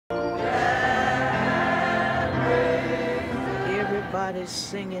Everybody's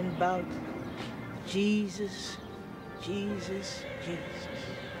singing about Jesus, Jesus, Jesus.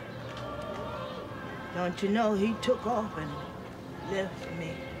 Don't you know he took off and left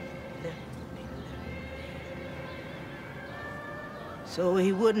me, left me. So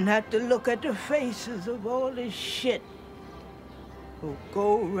he wouldn't have to look at the faces of all this shit who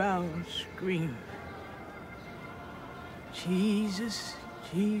go around screaming, Jesus,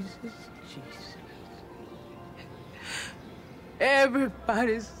 Jesus, Jesus.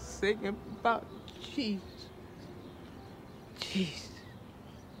 Everybody's singing about Jesus, Jesus.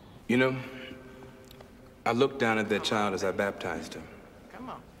 You know, I looked down at that child as I baptized her. Come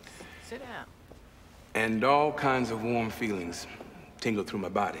on, sit down. And all kinds of warm feelings tingled through my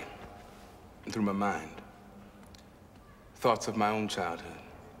body and through my mind. Thoughts of my own childhood.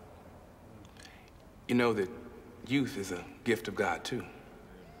 You know that youth is a gift of God, too.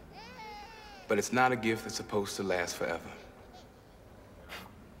 But it's not a gift that's supposed to last forever.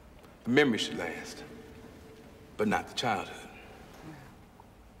 The memory should last, but not the childhood.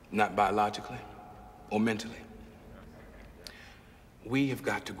 Not biologically or mentally. We have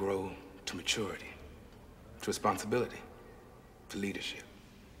got to grow to maturity, to responsibility, to leadership.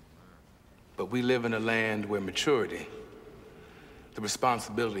 But we live in a land where maturity, the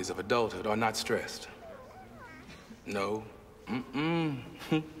responsibilities of adulthood are not stressed. No.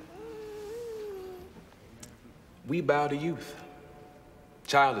 We bow to youth,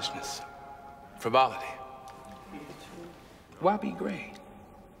 childishness, frivolity. Why be gray?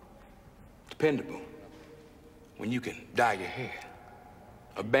 Dependable when you can dye your hair,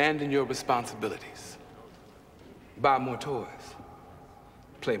 abandon your responsibilities, buy more toys,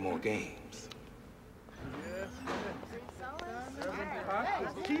 play more games.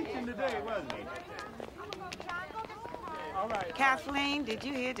 Teaching today, wasn't he? All right. Kathleen, did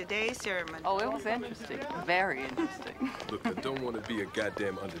you hear today's sermon? Oh, it was interesting. Very interesting. Look, I don't want to be a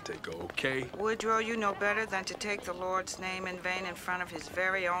goddamn undertaker, okay? Woodrow, you know better than to take the Lord's name in vain in front of his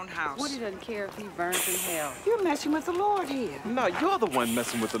very own house. Woody doesn't care if he burns in hell. You're messing with the Lord here. No, you're the one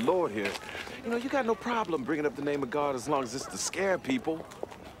messing with the Lord here. You know, you got no problem bringing up the name of God as long as it's to scare people.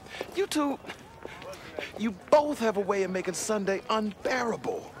 You two, you both have a way of making Sunday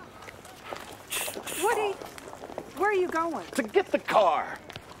unbearable. Woody, where are you going? To get the car.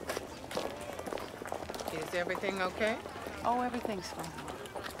 Is everything okay? Oh, everything's fine.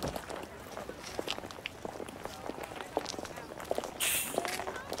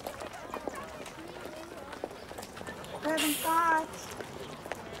 Reverend Potts.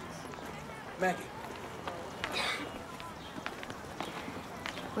 Maggie.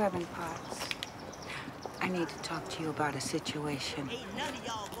 Reverend Potts, I need to talk to you about a situation.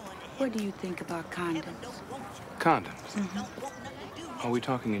 What do you think about condoms? Condoms? Are we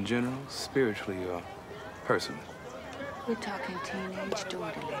talking in general, spiritually, or personally? We're talking teenage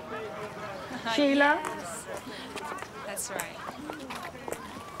daughterly. Sheila? Yes. That's right.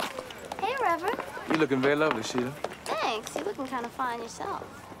 Hey, Reverend. You're looking very lovely, Sheila. Thanks. You're looking kind of fine yourself.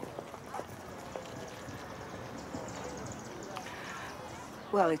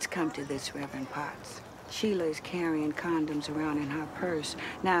 Well, it's come to this, Reverend Potts. Sheila is carrying condoms around in her purse.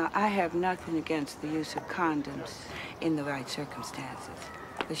 Now, I have nothing against the use of condoms in the right circumstances.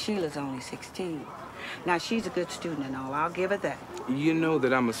 But Sheila's only 16. Now, she's a good student and all. I'll give her that. You know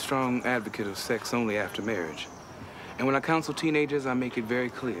that I'm a strong advocate of sex only after marriage. And when I counsel teenagers, I make it very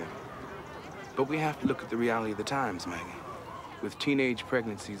clear. But we have to look at the reality of the times, Maggie. With teenage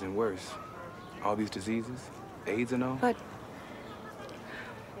pregnancies and worse, all these diseases, AIDS and all. But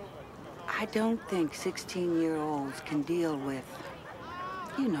I don't think 16-year-olds can deal with,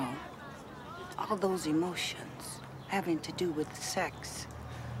 you know, all those emotions having to do with sex.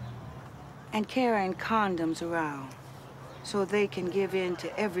 And carrying condoms around so they can give in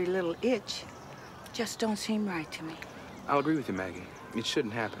to every little itch just don't seem right to me. I'll agree with you, Maggie. It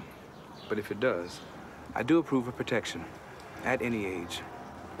shouldn't happen. But if it does, I do approve of protection at any age.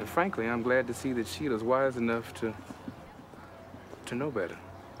 And frankly, I'm glad to see that Sheila's wise enough to know better.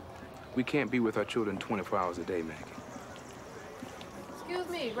 We can't be with our children 24 hours a day, Maggie. Excuse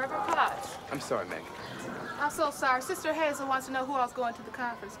me, Reverend Potts. I'm sorry, Maggie. I'm so sorry. Sister Hazel wants to know who else going to the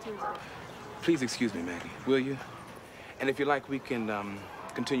conference Tuesday. Please excuse me, Maggie, will you? And if you like, we can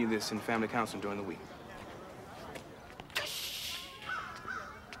continue this in family counseling during the week.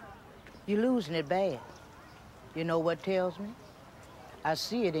 You're losing it bad. You know what tells me? I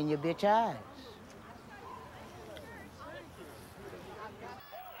see it in your bitch eyes.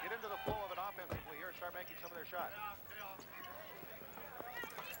 Get into the flow of an offense here and start making some of their shots.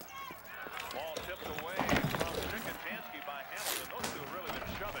 Ball tipped away from Kaczynski by Hamilton. Those two have really been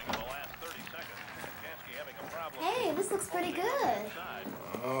shoving in the last 30 seconds. Kaczynski having a problem. Hey, this looks looks pretty good.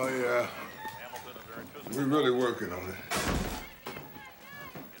 Oh, yeah. We're really working on it.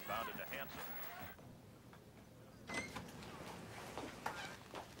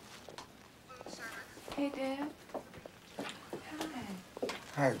 Hey, Dad.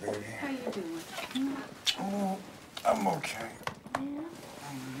 Hi, baby. How you doing? Oh, I'm okay.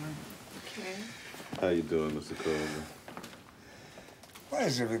 Okay. How you doing, Mr. Coleman? Why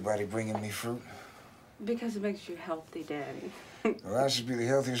is everybody bringing me fruit? Because it makes you healthy, Daddy. Well, I should be the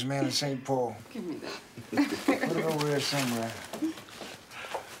healthiest man in St. Paul. Give me that. Put it over there somewhere.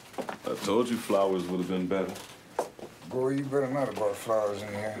 I told you flowers would have been better. Boy, you better not have brought flowers in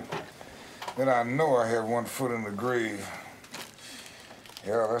here. Then I know I have one foot in the grave.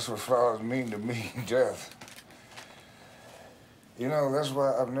 Yeah, that's what flowers mean to me, death. You know, that's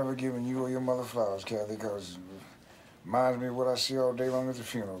why I've never given you or your mother flowers, Kathy, because it reminds me of what I see all day long at the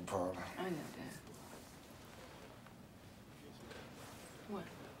funeral parlor. I know, Dad. What?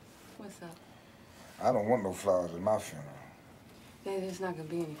 What's up? I don't want no flowers at my funeral. Dad, there's not gonna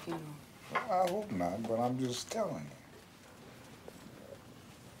be any funeral. Well, I hope not, but I'm just telling you.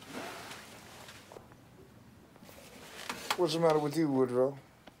 What's the matter with you, Woodrow?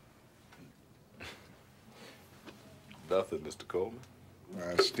 Nothing, Mr. Coleman.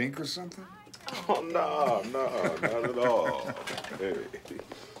 I stink or something? Oh, no, not at all. Hey.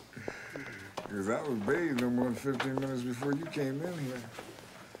 Because I was bathed no more than 15 minutes before you came in here.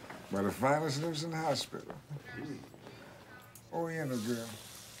 By the finest nurse in the hospital. Oh, yeah, no girl.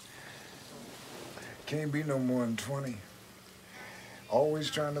 Can't be no more than 20.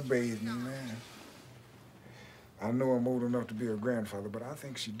 Always trying to bathe me, man. I know I'm old enough to be her grandfather, but I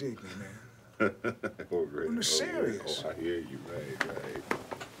think she dig me, man. Oh, really? I'm serious. Oh, I hear you, right.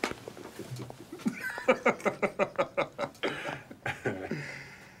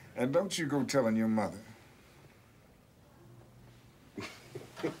 And don't you go telling your mother.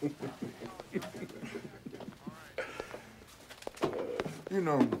 You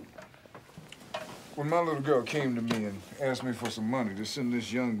know, when my little girl came to me and asked me for some money to send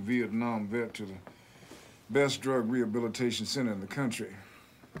this young Vietnam vet to the best drug rehabilitation center in the country,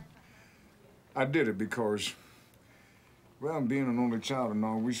 I did it because, well, being an only child and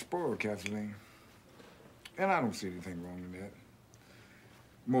all, we spoiled Kathleen. And I don't see anything wrong in that.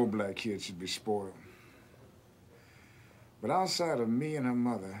 More black kids should be spoiled. But outside of me and her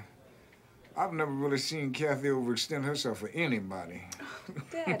mother, I've never really seen Kathy overextend herself for anybody.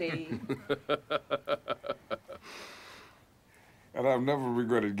 Daddy. And I've never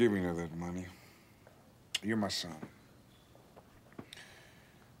regretted giving her that money. You're my son.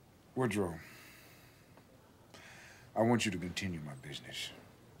 Woodrow, I want you to continue my business.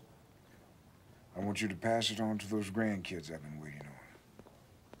 I want you to pass it on to those grandkids I've been waiting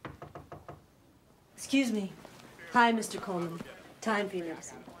on. Excuse me. Hi, Mr. Coleman. Time for your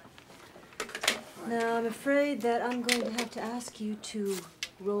medicine. Now, I'm afraid that I'm going to have to ask you to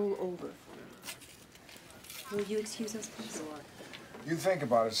roll over. Will you excuse us, please? You think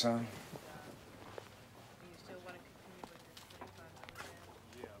about it, son.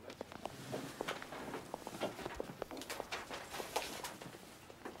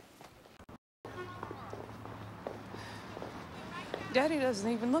 Daddy doesn't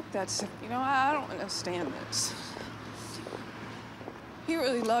even look that sick. You know, I don't understand this. He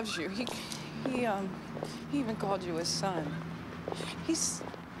really loves you. He even called you his son. He's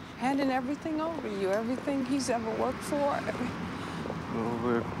handing everything over to you, everything he's ever worked for. Well,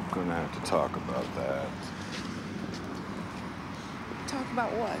 we're gonna have to talk about that. Talk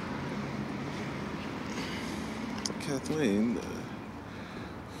about what? Kathleen,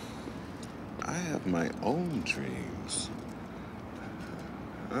 I have my own dreams.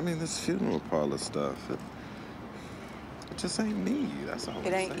 I mean, this funeral parlor stuff, it just ain't me, that's all.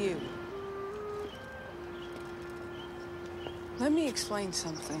 It ain't you. Let me explain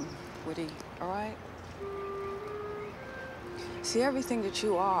something, Woody, all right? See, everything that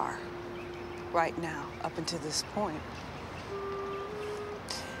you are right now, up until this point,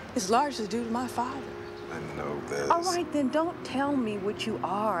 is largely due to my father. I know this. All right, then don't tell me what you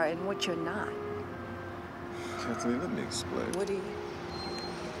are and what you're not. Kathleen, let me explain. Woody,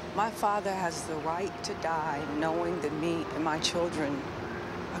 my father has the right to die knowing that me and my children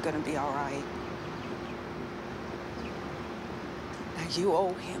are gonna be all right. Now, you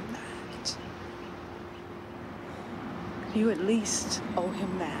owe him that. You at least owe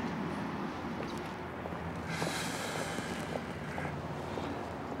him that.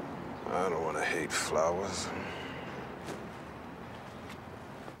 I don't want to hate flowers.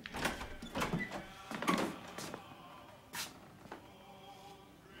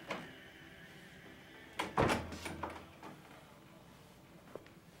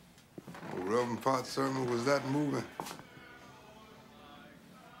 Reverend Potts' sermon was that moving?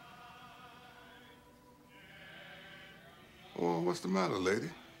 Well, what's the matter, lady?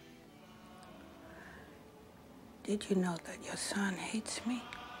 Did you know that your son hates me?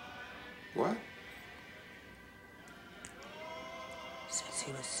 What? Since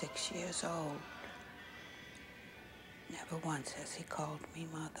he was 6 years old. Never once has he called me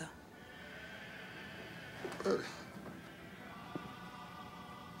mother.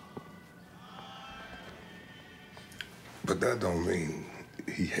 But that don't mean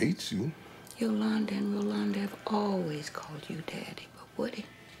he hates you. Yolanda and Rolanda have always called you Daddy, but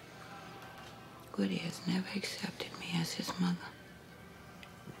Woody has never accepted me as his mother.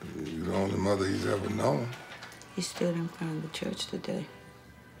 You're the only mother he's ever known. He stood in front of the church today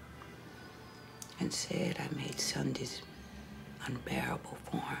and said I made Sundays unbearable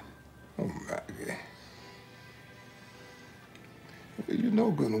for him. Oh, Maggie. You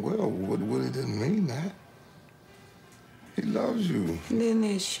know good and well Woody didn't mean that. He loves you. And then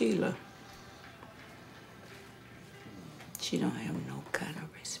there's Sheila. She don't have no kind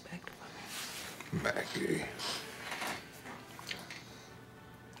of respect for me. Maggie.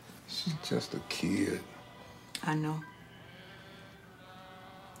 She's just a kid. I know.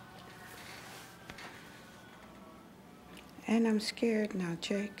 And I'm scared now,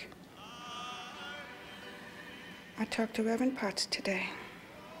 Jake. I talked to Reverend Potts today.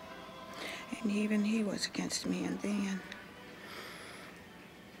 And even he was against me. And then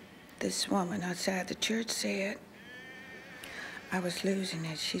this woman outside the church said I was losing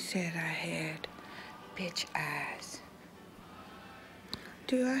it. She said I had bitch eyes.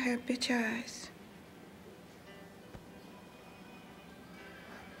 Do I have bitch eyes?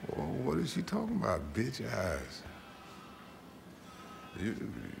 Well, what is she talking about, bitch eyes? You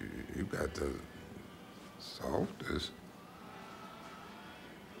got the softest,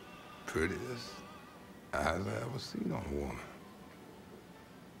 prettiest eyes I ever seen on a woman.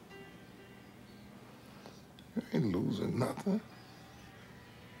 You ain't losing nothing.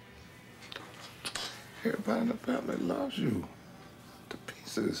 Everybody in the family loves you to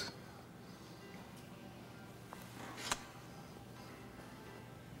pieces.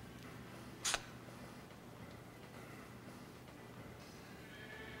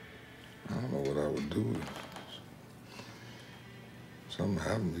 I don't know what I would do if something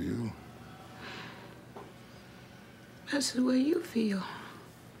happened to you. That's the way you feel.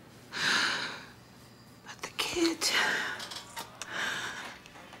 But the kids...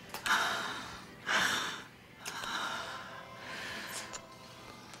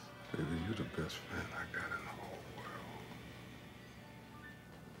 Baby, you're the best friend I got in the whole world.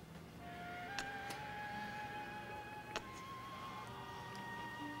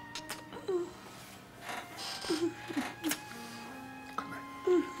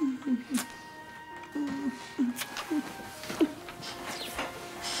 Come here.